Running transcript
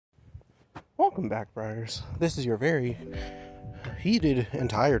Welcome back, Briars. This is your very heated and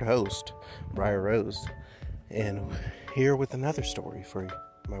tired host, Briar Rose, and here with another story for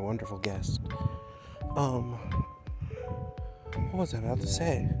my wonderful guest. What was I about to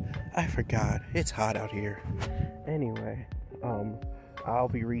say? I forgot. It's hot out here. Anyway, I'll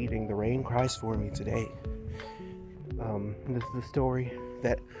be reading The Rain Cries For Me today. This is the story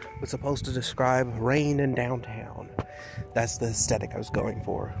that was supposed to describe rain in downtown. That's the aesthetic I was going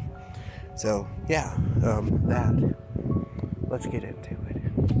for. So, yeah, that. Let's get into it.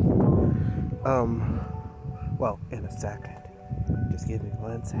 Well, in a second. Just give me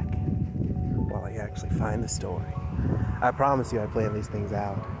 1 second while I actually find the story. I promise you I plan these things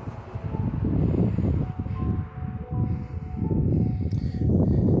out.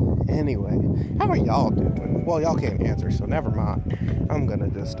 Anyway, how are y'all doing? Well, y'all can't answer, so never mind. I'm gonna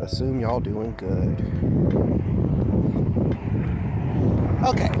just assume y'all doing good.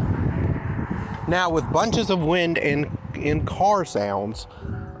 Okay. Now, with bunches of wind and car sounds,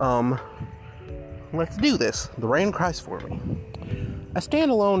 let's do this. The rain cries for me. I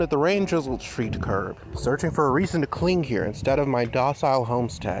stand alone at the rain-drizzled street curb, searching for a reason to cling here instead of my docile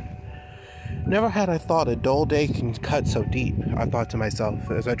homestead. Never had I thought a dull day can cut so deep, I thought to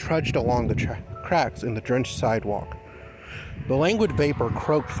myself as I trudged along the cracks in the drenched sidewalk. The languid vapor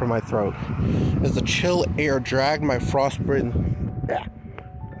croaked from my throat as the chill air dragged my frostbitten...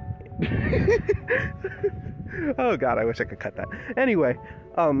 Oh god, I wish I could cut that. Anyway,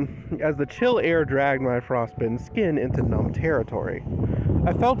 as the chill air dragged my frostbitten skin into numb territory,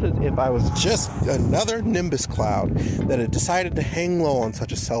 I felt as if I was just another nimbus cloud that had decided to hang low on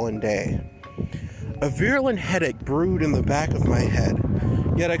such a sullen day. A virulent headache brewed in the back of my head,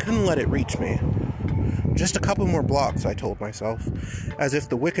 yet I couldn't let it reach me. Just a couple more blocks, I told myself, as if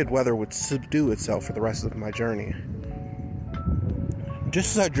the wicked weather would subdue itself for the rest of my journey.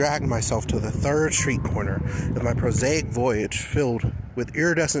 Just as I dragged myself to the third street corner of my prosaic voyage filled with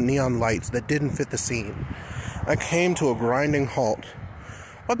iridescent neon lights that didn't fit the scene, I came to a grinding halt.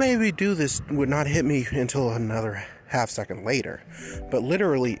 What made me do this would not hit me until another half second later, but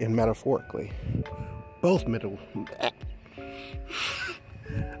literally and metaphorically. Both middle...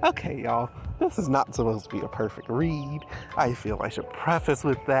 Okay, y'all, this is not supposed to be a perfect read. I feel I should preface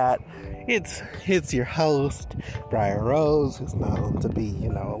with that. It's your host, Briar Rose, who's known to be,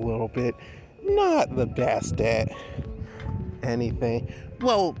 a little bit not the best at anything.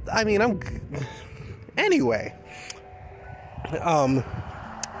 Well, I mean, anyway.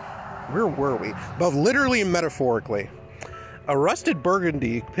 Where were we? Both literally and metaphorically. A rusted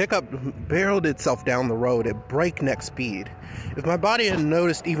Burgundy pickup barreled itself down the road at breakneck speed. If my body had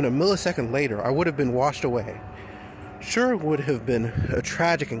noticed even a millisecond later, I would have been washed away. Sure, it would have been a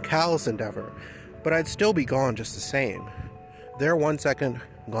tragic and callous endeavor, but I'd still be gone just the same. There 1 second,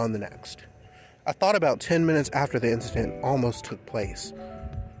 gone the next. I thought about 10 minutes after the incident almost took place.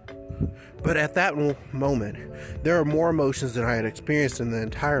 But at that moment, there are more emotions than I had experienced in the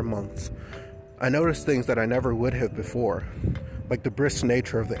entire month. I noticed things that I never would have before, like the brisk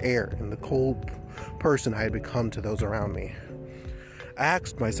nature of the air and the cold person I had become to those around me. I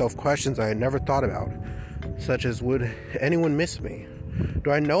asked myself questions I had never thought about, such as, would anyone miss me?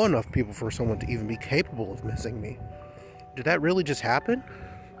 Do I know enough people for someone to even be capable of missing me? Did that really just happen?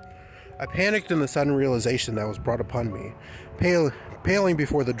 I panicked in the sudden realization that was brought upon me. Paling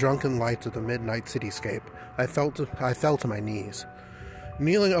before the drunken lights of the midnight cityscape, I fell to my knees,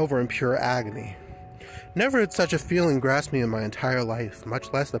 kneeling over in pure agony. Never had such a feeling grasped me in my entire life,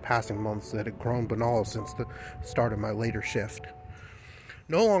 much less the passing months that had grown banal since the start of my later shift.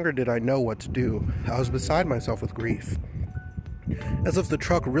 No longer did I know what to do. I was beside myself with grief. As if the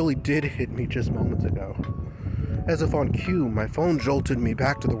truck really did hit me just moments ago. As if on cue, my phone jolted me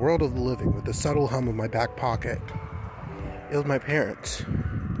back to the world of the living with the subtle hum of my back pocket. It was my parents.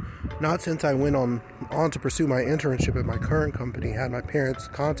 Not since I went on to pursue my internship at my current company had my parents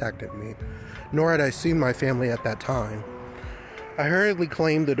contacted me, nor had I seen my family at that time. I hurriedly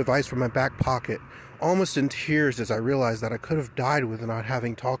claimed the device from my back pocket, almost in tears as I realized that I could have died with not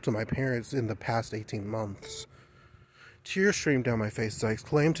having talked to my parents in the past 18 months. Tears streamed down my face as I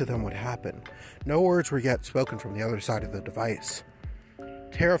exclaimed to them what happened. No words were yet spoken from the other side of the device.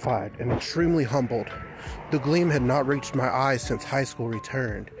 Terrified and extremely humbled, the gleam had not reached my eyes since high school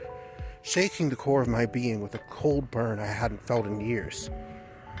returned, shaking the core of my being with a cold burn I hadn't felt in years.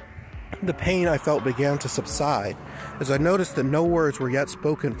 The pain I felt began to subside as I noticed that no words were yet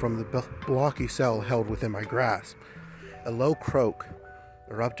spoken from the blocky cell held within my grasp. A low croak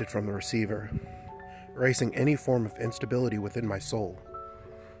erupted from the receiver, erasing any form of instability within my soul.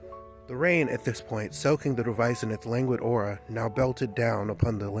 The rain, at this point, soaking the device in its languid aura, now belted down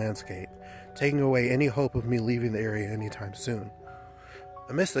upon the landscape, taking away any hope of me leaving the area anytime soon.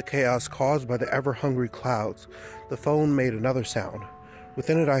 Amidst the chaos caused by the ever-hungry clouds, the phone made another sound.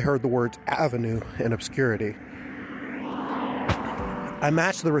 Within it I heard the words "avenue" in obscurity. I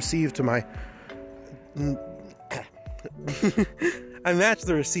matched the receiver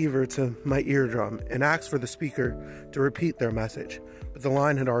to my eardrum and asked for the speaker to repeat their message, but the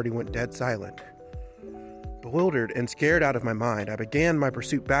line had already went dead silent. Bewildered and scared out of my mind, I began my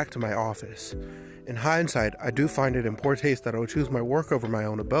pursuit back to my office. In hindsight, I do find it in poor taste that I would choose my work over my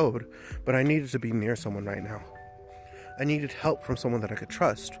own abode, but I needed to be near someone right now. I needed help from someone that I could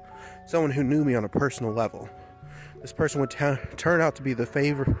trust, someone who knew me on a personal level. This person would turn out to be the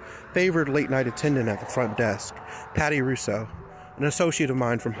favored late-night attendant at the front desk, Patty Russo, an associate of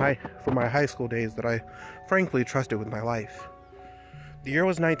mine from my high school days that I frankly trusted with my life. The year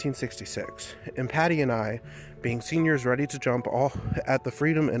was 1966, and Patty and I, being seniors ready to jump all at the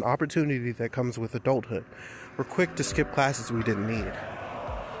freedom and opportunity that comes with adulthood, were quick to skip classes we didn't need.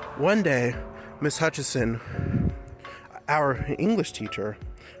 One day, Miss Hutchison, our English teacher,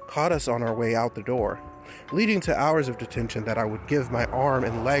 caught us on our way out the door, leading to hours of detention that I would give my arm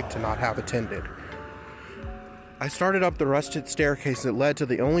and leg to not have attended. I started up the rusted staircase that led to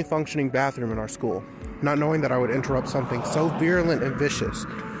the only functioning bathroom in our school, not knowing that I would interrupt something so virulent and vicious.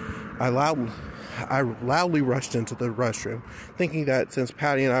 I loudly rushed into the restroom, thinking that since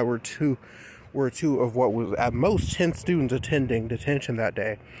Patty and I were two of what was at most 10 students attending detention that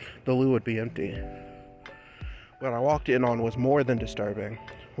day, the loo would be empty. What I walked in on was more than disturbing.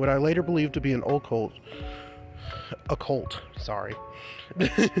 What I later believed to be an occult,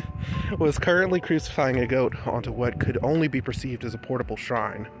 was currently crucifying a goat onto what could only be perceived as a portable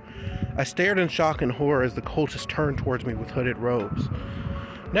shrine. I stared in shock and horror as the cultist turned towards me with hooded robes.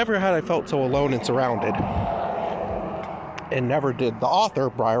 Never had I felt so alone and surrounded. And never did the author,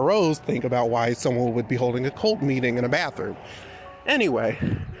 Briar Rose, think about why someone would be holding a cult meeting in a bathroom. Anyway,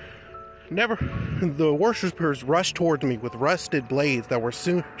 the worshippers rushed towards me with rusted blades that were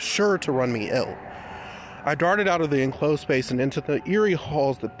soon sure to run me ill. I darted out of the enclosed space and into the eerie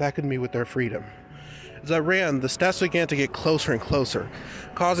halls that beckoned me with their freedom. As I ran, the steps began to get closer and closer,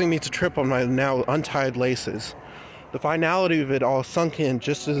 causing me to trip on my now untied laces. The finality of it all sunk in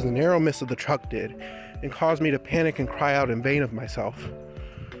just as the narrow mist of the truck did, and caused me to panic and cry out in vain of myself.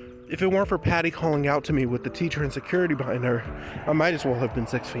 If it weren't for Patty calling out to me with the teacher and security behind her, I might as well have been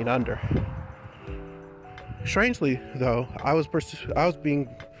 6 feet under. Strangely, though, I was being...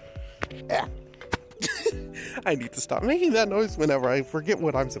 I need to stop making that noise whenever I forget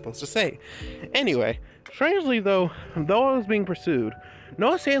what I'm supposed to say. Anyway, strangely though I was being pursued,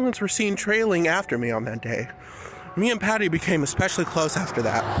 no assailants were seen trailing after me on that day. Me and Patty became especially close after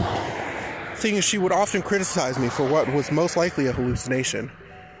that, seeing as she would often criticize me for what was most likely a hallucination.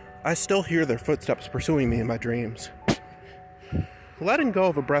 I still hear their footsteps pursuing me in my dreams. Letting go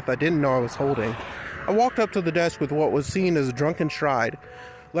of a breath I didn't know I was holding, I walked up to the desk with what was seen as a drunken stride,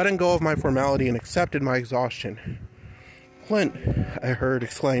 letting go of my formality and accepted my exhaustion. "Clint," I heard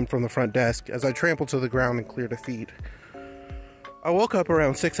exclaimed from the front desk as I trampled to the ground and cleared a feet. I woke up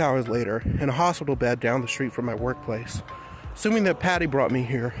around 6 hours later in a hospital bed down the street from my workplace. Assuming that Patty brought me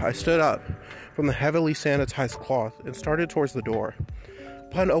here, I stood up from the heavily sanitized cloth and started towards the door.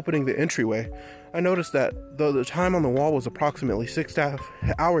 Upon opening the entryway, I noticed that though the time on the wall was approximately 6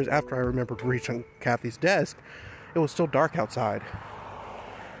 hours after I remembered reaching Kathy's desk, it was still dark outside.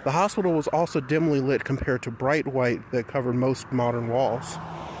 The hospital was also dimly lit compared to bright white that covered most modern walls.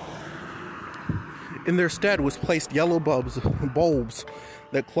 In their stead was placed yellow bulbs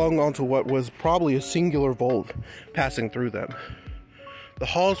that clung onto what was probably a singular volt passing through them. The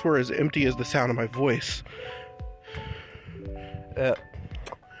halls were as empty as the sound of my voice.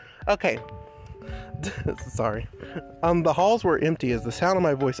 Sorry. The halls were empty as the sound of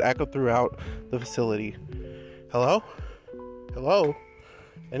my voice echoed throughout the facility. Hello? Hello?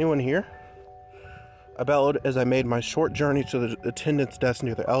 Anyone here? I bellowed as I made my short journey to the attendant's desk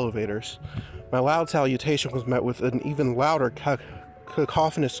near the elevators. My loud salutation was met with an even louder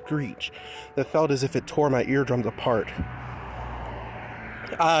cacophonous screech that felt as if it tore my eardrums apart.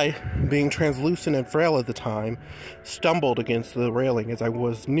 I, being translucent and frail at the time, stumbled against the railing as I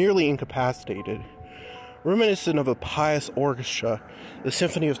was nearly incapacitated. Reminiscent of a pious orchestra, the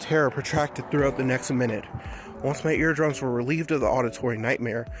symphony of terror protracted throughout the next minute. Once my eardrums were relieved of the auditory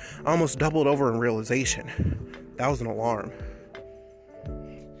nightmare, I almost doubled over in realization. That was an alarm.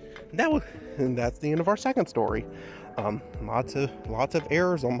 That's the end of our second story. Lots of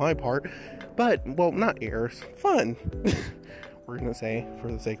errors on my part, but, well, not errors, fun. we're going to say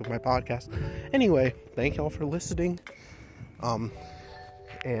for the sake of my podcast. Anyway, thank y'all for listening.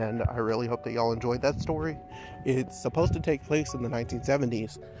 And I really hope that y'all enjoyed that story. It's supposed to take place in the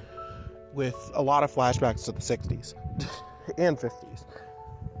 1970s with a lot of flashbacks to the 60s and 50s.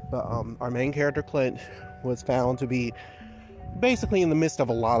 But our main character, Clint, was found to be basically in the midst of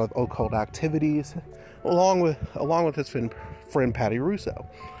a lot of occult activities, along with his friend Patty Russo,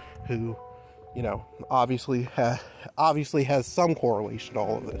 who, obviously has some correlation to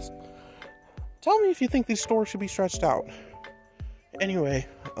all of this. Tell me if you think these stories should be stretched out. Anyway,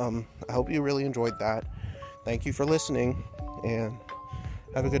 I hope you really enjoyed that. Thank you for listening, and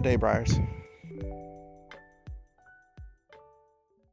have a good day, Briars.